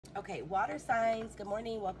Okay, water signs, good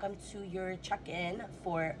morning. Welcome to your check-in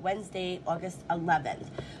for Wednesday, August 11th.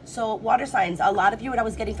 So water signs, a lot of you, what I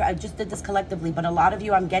was getting for, I just did this collectively, but a lot of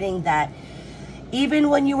you, I'm getting that even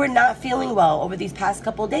when you were not feeling well over these past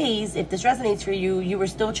couple days, if this resonates for you, you were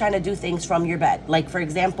still trying to do things from your bed. Like, for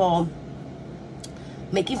example,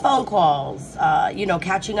 making phone calls, you know,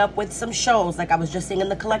 catching up with some shows like I was just saying in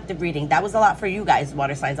the collective reading. That was a lot for you guys,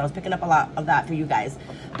 water signs. I was picking up a lot of that for you guys.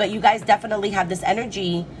 But you guys definitely have this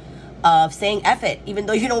energy of saying F it, even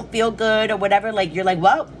though you don't feel good or whatever. Like, you're like,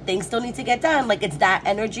 well, things still need to get done. Like, it's that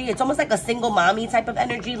energy. It's almost like a single mommy type of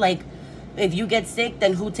energy. Like, if you get sick,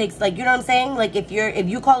 then who takes, like, you know what I'm saying? Like, if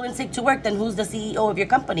you call in sick to work, then who's the CEO of your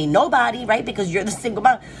company? Nobody, right? Because you're the single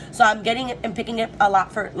mom. So I'm getting it and picking it a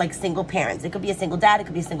lot for, like, single parents. It could be a single dad. It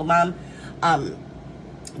could be a single mom.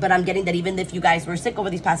 But I'm getting that even if you guys were sick over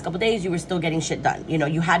these past couple days, you were still getting shit done. You know,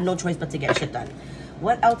 you had no choice but to get shit done.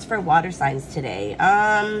 What else for water signs today?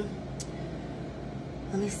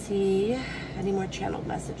 Let me see. Any more channeled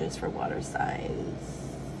messages for water signs?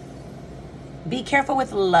 Be careful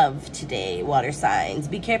with love today, water signs.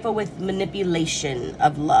 Be careful with manipulation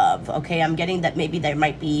of love, okay? I'm getting that maybe there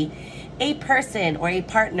might be a person or a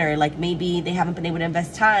partner, like maybe they haven't been able to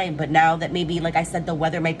invest time, but now that maybe, like I said, the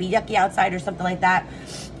weather might be yucky outside or something like that,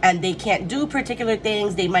 and they can't do particular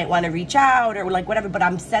things, they might want to reach out or like whatever, but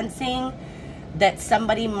I'm sensing that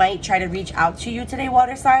somebody might try to reach out to you today,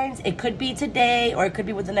 water signs. It could be today or it could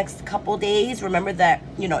be within the next couple days. Remember that,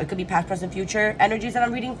 you know, it could be past, present, future energies that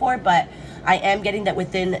I'm reading for, but I am getting that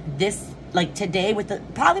within this, like today,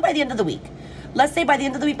 probably by the end of the week. Let's say by the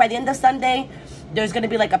end of the week, by the end of Sunday, there's going to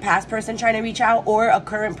be like a past person trying to reach out or a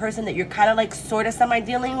current person that you're kind of like sort of semi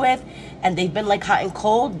dealing with and they've been like hot and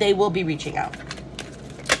cold. They will be reaching out.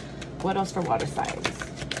 What else for water signs?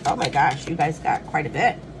 Oh my gosh, you guys got quite a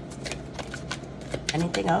bit.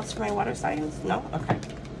 Anything else for my water signs? No? Okay.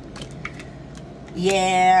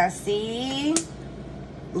 Yeah, see?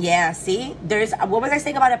 Yeah, see? There's, what was I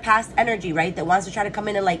saying about a past energy, right? That wants to try to come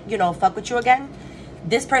in and, like, you know, fuck with you again?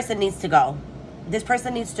 This person needs to go. This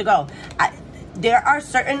person needs to go. There are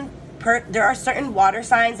certain water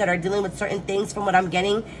signs that are dealing with certain things from what I'm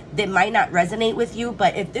getting that might not resonate with you.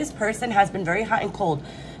 But if this person has been very hot and cold,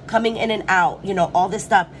 coming in and out, you know, all this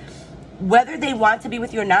stuff, whether they want to be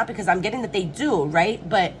with you or not, because I'm getting that they do, right?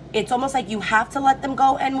 But it's almost like you have to let them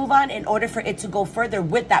go and move on in order for it to go further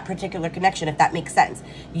with that particular connection, if that makes sense.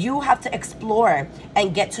 You have to explore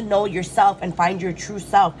and get to know yourself and find your true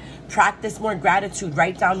self. Practice more gratitude.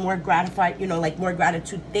 Write down more gratified, you know, like more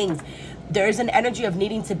gratitude things. There's an energy of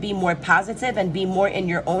needing to be more positive and be more in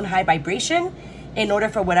your own high vibration in order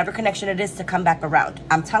for whatever connection it is to come back around.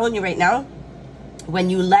 I'm telling you right now,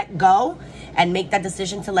 when you let go and make that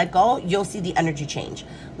decision to let go, you'll see the energy change.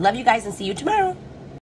 Love you guys and see you tomorrow.